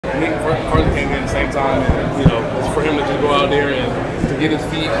Carson came in at the same time, and for him to just go out there and to get his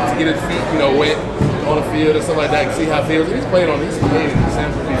feet, wet on the field and stuff like that, and see how it feels. He's played in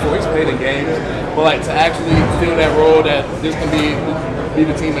Sanford before. He's played in games, but like to actually feel that role that this can be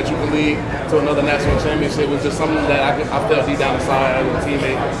the team that you can lead to another national championship was just something that I felt deep down inside as a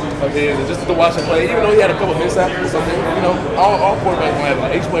teammate of his. And just to watch him play, even though he had a couple mishaps or something, all quarterbacks gonna have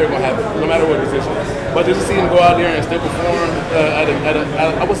it. Each player gonna have it, no matter what position. But just to see him go out there and still perform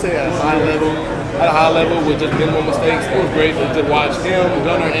I would say at a high level with just minimal mistakes, it was great to watch him,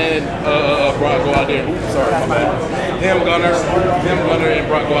 Gunner, and Brock go out there. Oops, sorry, my bad. Him, Gunner, and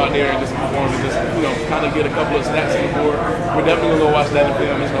Brock go out there and just perform and just kind of get a couple of stats on the board. We're definitely gonna go watch that in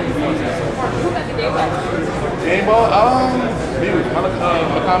film. It's gonna be fun. Game ball, Muse,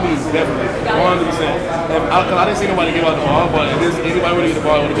 Muse, definitely, 100%. Because I didn't see nobody give out the ball, but if anybody would get the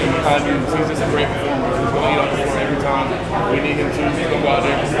ball, it would have been Muse. He's just a great performer. He's gonna eat off the floor every time we need him to. He's gonna go out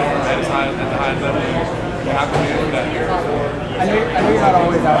there and perform at the highest level. And I can do that here. I know you're not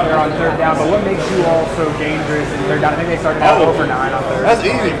always out there on third down, but what makes you all so dangerous in third down? I think they started out 0 for 9 on third. That's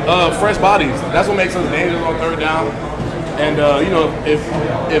easy. Fresh bodies. That's what makes us dangerous on third down. And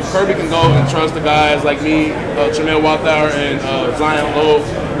if Kirby can go and trust the guys like me, Tramel Walthour and Zion Lowe,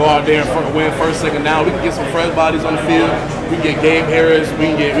 go out there and win first, second down, we can get some fresh bodies on the field. We can get Gabe Harris.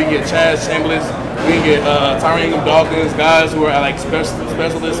 We can get Chaz Chambliss. We can get Tyrone Dawkins, guys who are like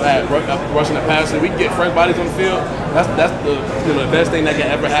specialists at rushing the passer. We can get fresh bodies on the field. That's the best thing that can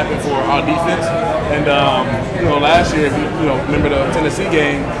ever happen for our defense. And last year, remember the Tennessee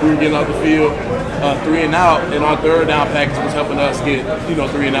game, we were getting off the field 3 and out, and our third down package was helping us get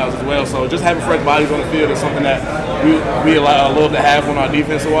 3 and outs as well. So just having fresh bodies on the field is something that we love to have on our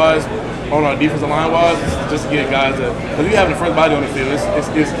defensive line wise, just to get guys that, because we having a fresh body on the field,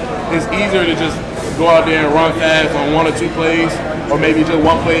 it's easier to just go out there and run fast on 1 or 2 plays, or maybe just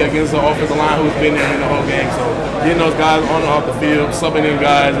 1 play against the offensive line who's been there in the whole game. So getting those guys on and off the field, subbing in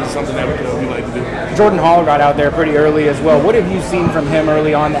guys is something that we like to do. Jordan Hall got out there pretty early as well. What have you seen from him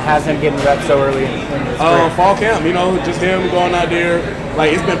early on that has him getting reps so early in his career? Fall camp, just him going out there.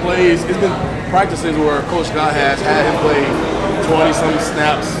 Like it's been practices where Coach Scott has had him play 20-some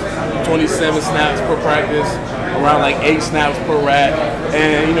snaps, 27 snaps per practice, around like 8 snaps per rack,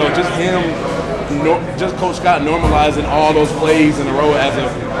 and just him. Just Coach Scott normalizing all those plays in a row as a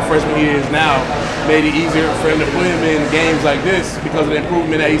freshman he is now made it easier for him to put him in games like this because of the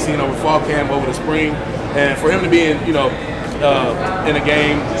improvement that he's seen over fall camp, over the spring, and for him to be in a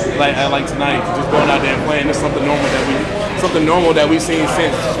game like tonight, just going out there and playing, is something normal that we've seen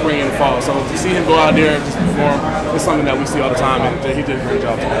since spring and fall. So to see him go out there and just perform is something that we see all the time, and he did a great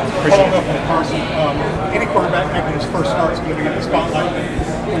job today. Following up on Carson, any quarterback making his first start is going to get the spotlight.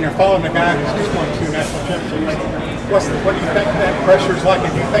 When you're following a guy who's just won 2 national championships, what do you think that pressure is like?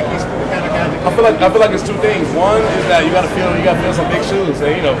 And do you think he's the kind of guy that I feel like it's 2 things. One is that you got to feel some big shoes.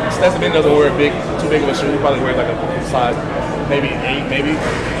 And Stetson Bennett doesn't wear too big of a shoe. He probably wears like a size maybe 8, maybe.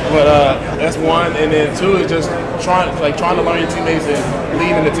 But that's 1. And then 2 is just trying to learn your teammates and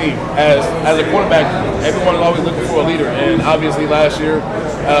leading the team. As a quarterback, everyone is always looking for a leader. And obviously last year,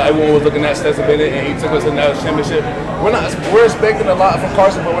 everyone was looking at Stetson Bennett, and he took us to the national championship. We're expecting a lot from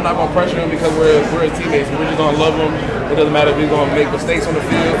Carson, but we're not going to pressure him because we're his teammates. We're just going to love him. It doesn't matter if we're going to make mistakes on the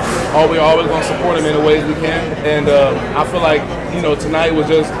field. We're always going to support him in the ways we can. And I feel like tonight was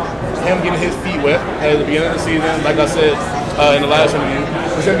just him getting his feet wet at the beginning of the season. Like I said in the last interview,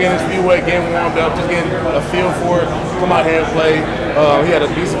 just him getting his feet wet, getting warmed up, just getting a feel for it. Come out here and play. He had a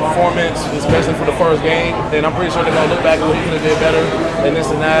decent performance, especially for the first game. And I'm pretty sure they're going to look back at what he could have did better and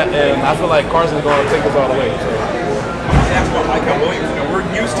this and that. And I feel like Carson's going to take us all the way. So. Ask about Micah Williams. We're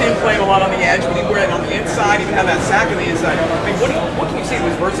used to him playing a lot on the edge, but he wear it on the inside, even have that sack on the inside. I mean, what can you say of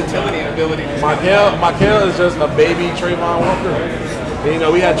his versatility and ability? Michael is just a baby Trayvon Walker.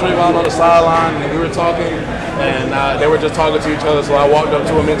 We had Trayvon on the sideline, and we were talking, and they were just talking to each other, so I walked up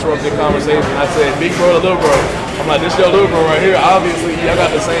to him, interrupted the conversation. I said, big bro to little bro. I'm like, this your little bro right here. Obviously, y'all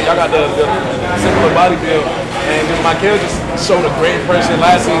got the similar body build. And Michael just showed a great impression.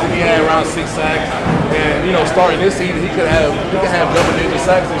 Last season, he had around 6 sacks. And, starting this season, he could have double-digit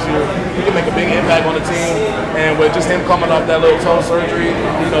sacks this year. He could make a big impact on the team. And with just him coming off that little toe surgery,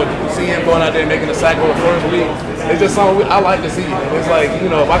 see him going out there and making a sack on the first week, it's just something I like to see. It's like, if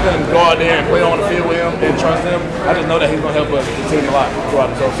I can go out there and play on the field with him and trust him, I just know that he's going to help us, the team, a lot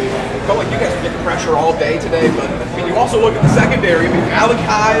throughout the whole season. I felt like you guys were getting pressure all day today, but you also look at the secondary. Alec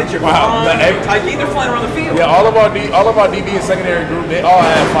Hodge, Tyke, they're flying around the field. Yeah, all of our DB and secondary group, they all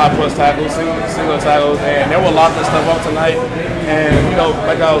had 5+ tackles, single tackles, and they were locking stuff up tonight. And, you know,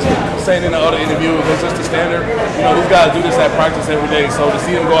 like I was saying in the other interview, it's just the standard. You know, these guys do this at practice every day. So to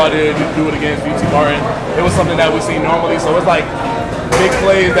see them go out there and do it against VT Martin, it was something that we see normally. So it's like big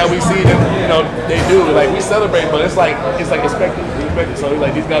plays that we see that, you know, they do. Like, we celebrate, but it's like expected. So it's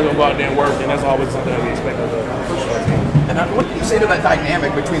like these guys will go out there and work, and that's always something that we expect of the first team. And what do you say to that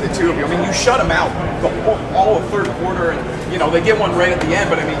dynamic between the two of you? I mean, you shut them out all of third quarter, and you know they get one right at the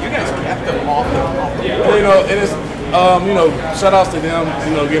end. But I mean, you guys kept them off the board. You know, it is. You know, shout outs to them.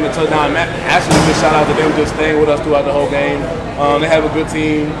 You know, getting a touchdown. Actually, just shout out to them just staying with us throughout the whole game. They have a good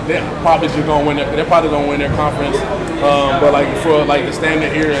team. They're probably just gonna win. They're probably gonna win their conference. But like for like the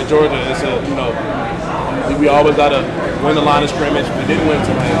standard here at Georgia, it's a we always gotta win the line of scrimmage. We didn't win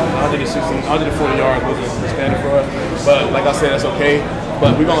tonight. 140 yards was the standard for us. But like I said, that's okay.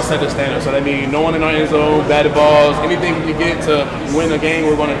 But we're gonna set the standard. So that means no one in our end zone, batted balls, anything we can get to win the game,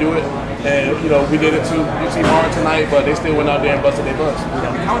 we're gonna do it. And you know, we did it to UT Martin tonight, but they still went out there and busted their butts.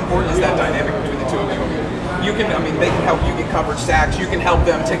 I mean, how important is that dynamic between the two of you? You can, I mean, they can help you get coverage sacks. You can help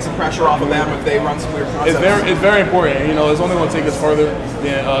them take some pressure off of them if they run some weird concepts. It's very important. You know, it's only going to take us further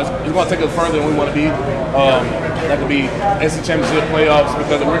than it's going to take us further than we want to be. That could be NC Championship playoffs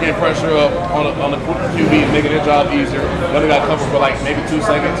because we're getting pressure up on the QB, making their job easier. They only got covered for like maybe 2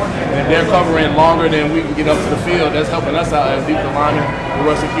 seconds, and if they're covering longer than we can get up to the field, that's helping us out as deep the lineman, the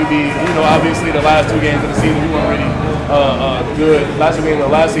rest of QB. You know, obviously the last 2 games of the season we weren't really good. Last 2 games of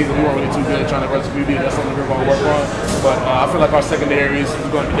the last season we weren't really too good trying to rush the QB. That's something we're going to work on. But I feel like our secondaries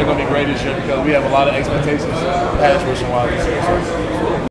they're going to be great this year because we have a lot of expectations pass rushing wise this year.